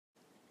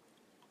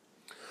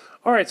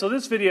All right, so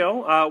this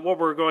video, what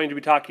we're going to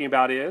be talking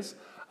about is,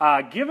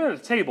 given a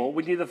table,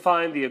 we need to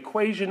find the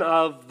equation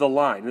of the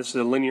line. This is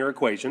a linear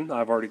equation.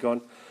 I've already gone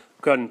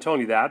and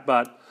told you that,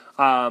 but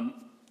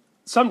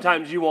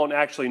sometimes you won't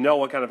actually know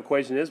what kind of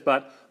equation it is,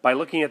 but by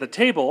looking at the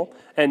table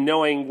and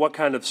knowing what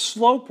kind of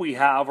slope we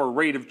have or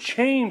rate of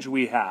change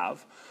we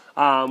have,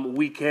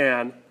 we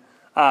can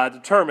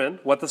determine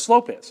what the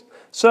slope is.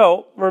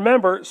 So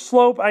remember,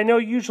 slope, I know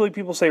usually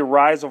people say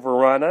rise over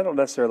run. I don't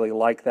necessarily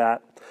like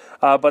that.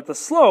 But the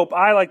slope,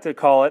 I like to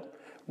call it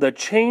the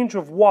change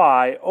of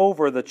y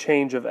over the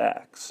change of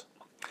x.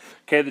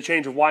 Okay, the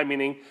change of y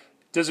meaning,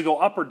 does it go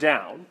up or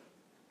down?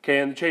 Okay,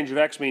 and the change of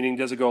x meaning,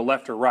 does it go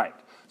left or right?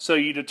 So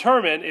you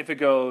determine if it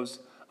goes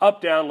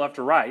up, down, left,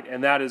 or right,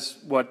 and that is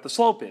what the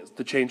slope is,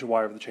 the change of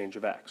y over the change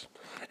of x.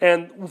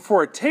 And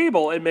for a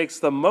table, it makes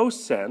the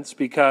most sense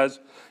because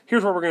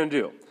here's what we're going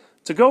to do.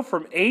 To go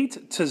from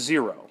 8 to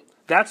 0,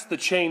 that's the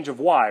change of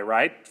y,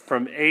 right?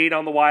 From 8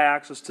 on the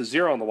y-axis to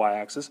 0 on the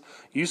y-axis,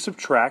 you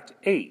subtract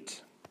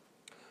 8.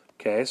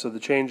 Okay, so the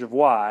change of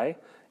y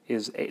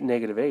is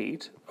negative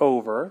 8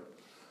 over,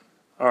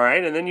 all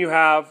right, and then you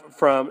have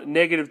from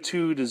negative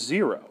 2 to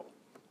 0.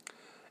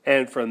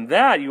 And from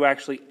that, you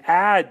actually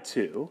add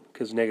 2,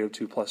 because negative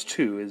 2 plus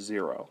 2 is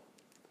 0.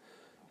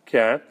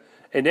 Okay,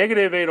 and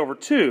negative 8 over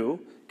 2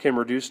 can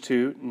reduce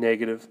to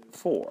negative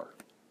 4.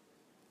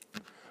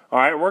 All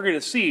right, we're going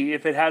to see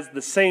if it has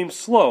the same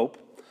slope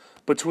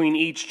between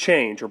each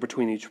change or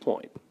between each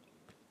point.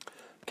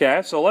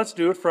 Okay, so let's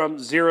do it from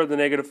 0 to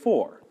negative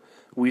 4.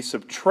 We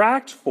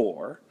subtract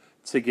 4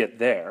 to get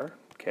there.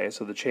 Okay,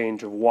 so the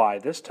change of y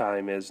this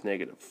time is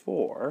negative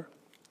 4.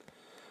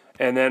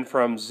 And then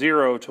from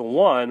 0 to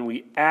 1,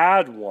 we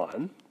add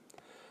 1.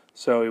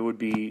 So it would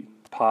be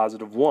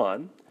positive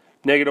 1.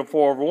 Negative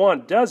 4 over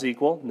 1 does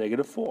equal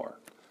negative 4.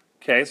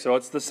 Okay, so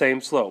it's the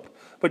same slope.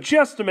 But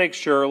just to make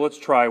sure, let's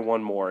try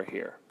one more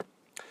here.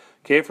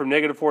 Okay, from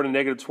negative 4 to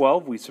negative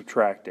 12, we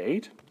subtract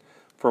 8.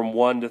 From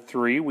 1 to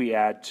 3, we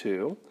add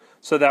 2.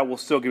 So that will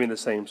still give me the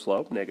same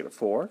slope, negative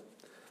 4.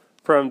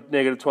 From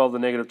negative 12 to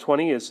negative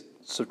 20 is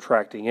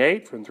subtracting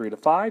 8. From 3 to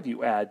 5,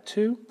 you add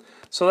 2.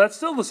 So that's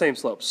still the same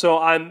slope. So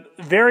I'm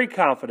very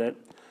confident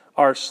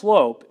our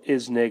slope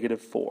is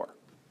negative 4.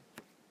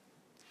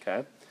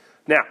 Okay,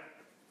 now,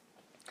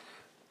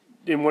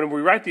 and when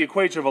we write the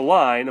equation of a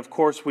line, of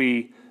course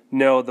we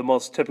know the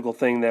most typical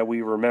thing that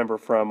we remember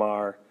from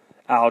our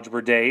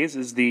algebra days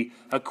is the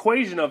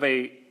equation of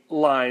a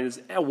line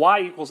is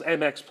y equals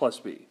mx plus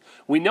b.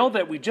 We know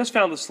that we just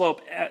found the slope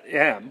at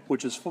m,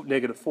 which is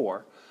negative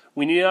 4.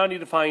 We now need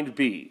to find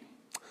b,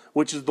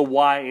 which is the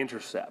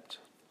y-intercept.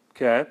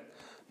 Okay?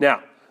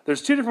 Now,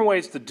 there's two different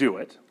ways to do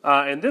it.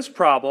 In this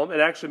problem, it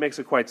actually makes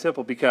it quite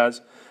simple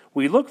because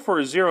we look for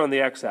a 0 on the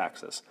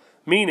x-axis,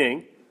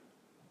 meaning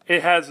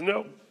it has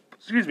no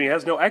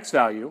x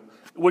value,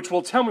 which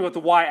will tell me what the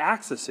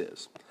y-axis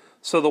is.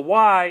 So the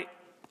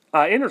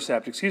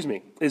y-intercept,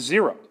 is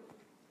 0.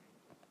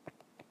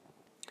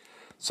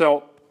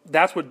 So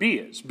that's what b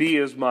is. B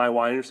is my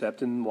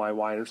y-intercept, and my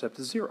y-intercept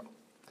is 0.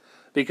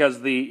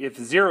 Because if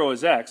 0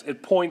 is x,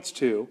 it points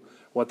to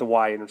what the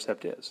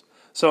y-intercept is.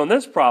 So in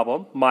this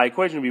problem, my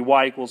equation would be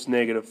y equals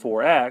negative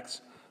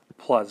 4x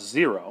plus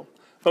 0.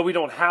 But we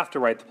don't have to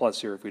write the plus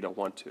 0 if we don't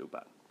want to,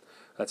 but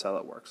that's how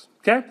that works.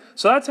 Okay?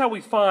 So that's how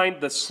we find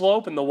the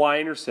slope and the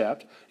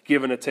y-intercept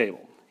given a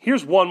table.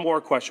 Here's one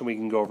more question we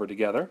can go over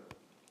together.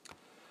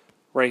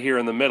 Right here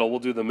in the middle, we'll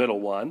do the middle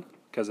one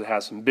because it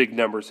has some big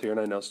numbers here, and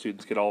I know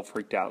students get all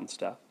freaked out and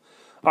stuff.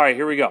 All right,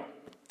 here we go.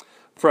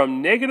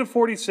 From negative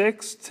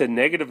 46 to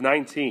negative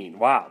 19.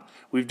 Wow.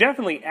 We've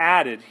definitely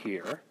added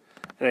here,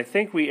 and I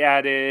think we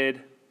added,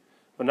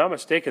 if I'm not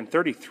mistaken,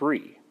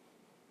 33.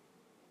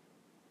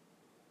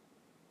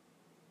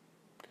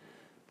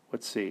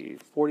 Let's see,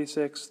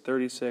 46,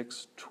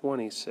 36,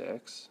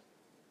 26.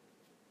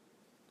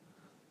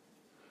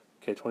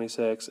 Okay,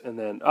 26, and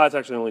then, it's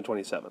actually only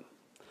 27.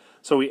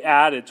 So we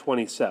added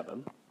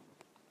 27.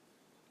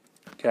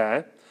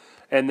 Okay,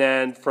 and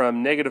then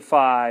from negative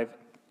 5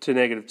 to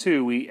negative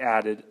 2, we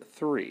added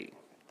 3.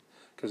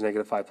 Because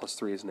negative 5 plus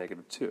 3 is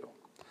negative 2.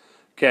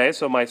 Okay,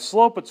 so my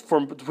slope is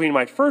from between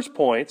my first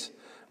points,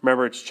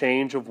 remember it's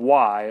change of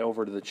y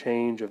over to the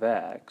change of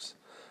x.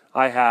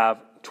 I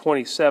have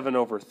 27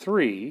 over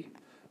 3,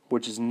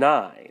 which is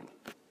 9.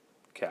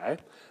 Okay,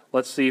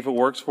 let's see if it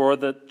works for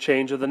the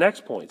change of the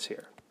next points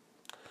here.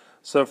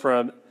 So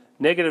from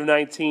negative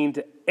 19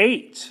 to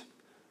 8,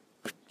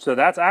 so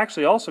that's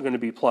actually also going to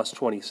be plus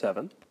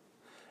 27.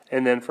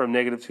 And then from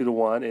negative 2 to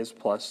 1 is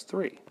plus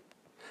 3.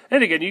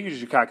 And again, you can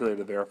use your calculator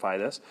to verify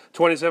this.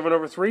 27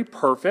 over 3,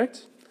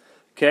 perfect.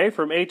 Okay,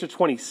 from 8 to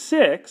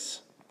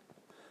 26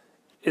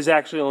 is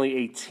actually only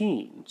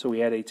 18. So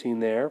we add 18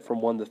 there.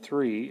 From 1 to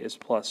 3 is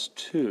plus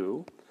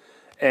 2.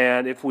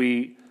 And if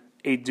we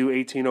do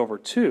 18 over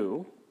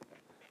 2,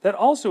 that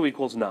also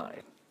equals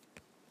 9.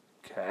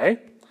 Okay,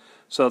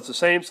 so it's the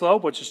same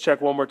slope. Let's just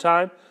check one more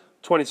time.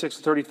 26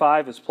 to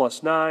 35 is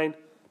plus 9.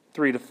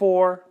 3 to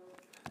 4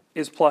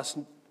 is plus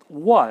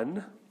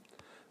 1.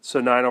 So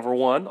 9 over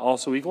 1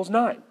 also equals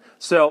 9.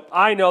 So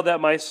I know that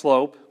my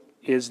slope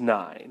is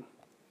 9.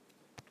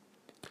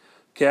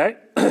 Okay?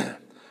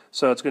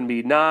 So it's going to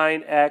be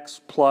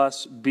 9x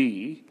plus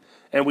b.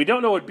 And we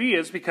don't know what b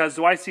is because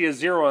do I see a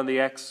 0 on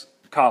the x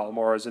column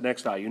or is it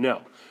x value?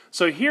 No.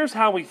 So here's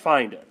how we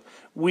find it.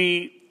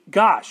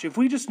 Gosh, if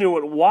we just knew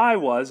what y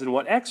was and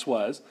what x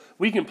was,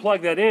 we can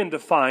plug that in to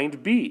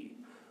find b.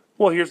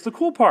 Well, here's the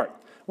cool part.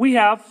 We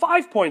have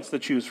 5 points to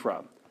choose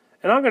from.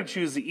 And I'm going to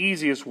choose the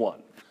easiest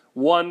one,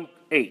 1,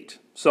 8.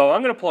 So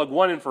I'm going to plug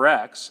 1 in for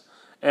x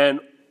and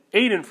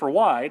 8 in for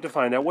y to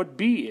find out what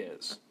b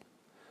is.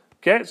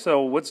 Okay,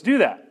 so let's do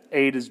that.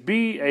 8 is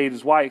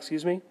y,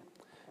 excuse me.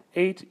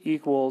 8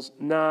 equals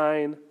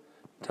 9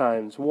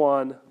 times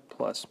 1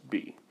 plus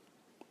b.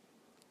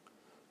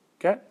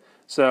 Okay,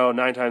 so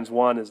 9 times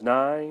 1 is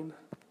 9.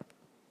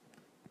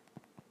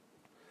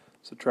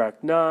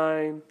 Subtract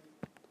 9.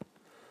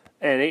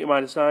 And 8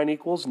 minus 9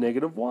 equals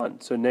negative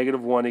 1. So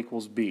negative 1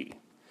 equals b.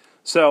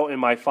 So in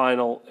my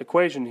final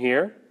equation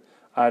here,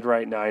 I'd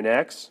write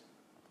 9x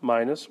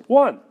minus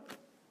 1.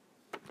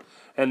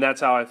 And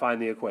that's how I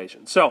find the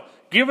equation. So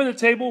given the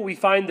table, we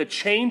find the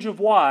change of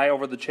y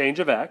over the change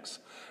of x.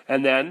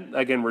 And then,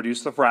 again,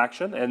 reduce the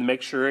fraction and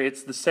make sure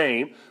it's the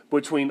same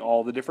between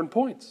all the different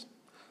points.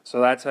 So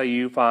that's how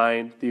you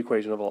find the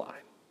equation of a line.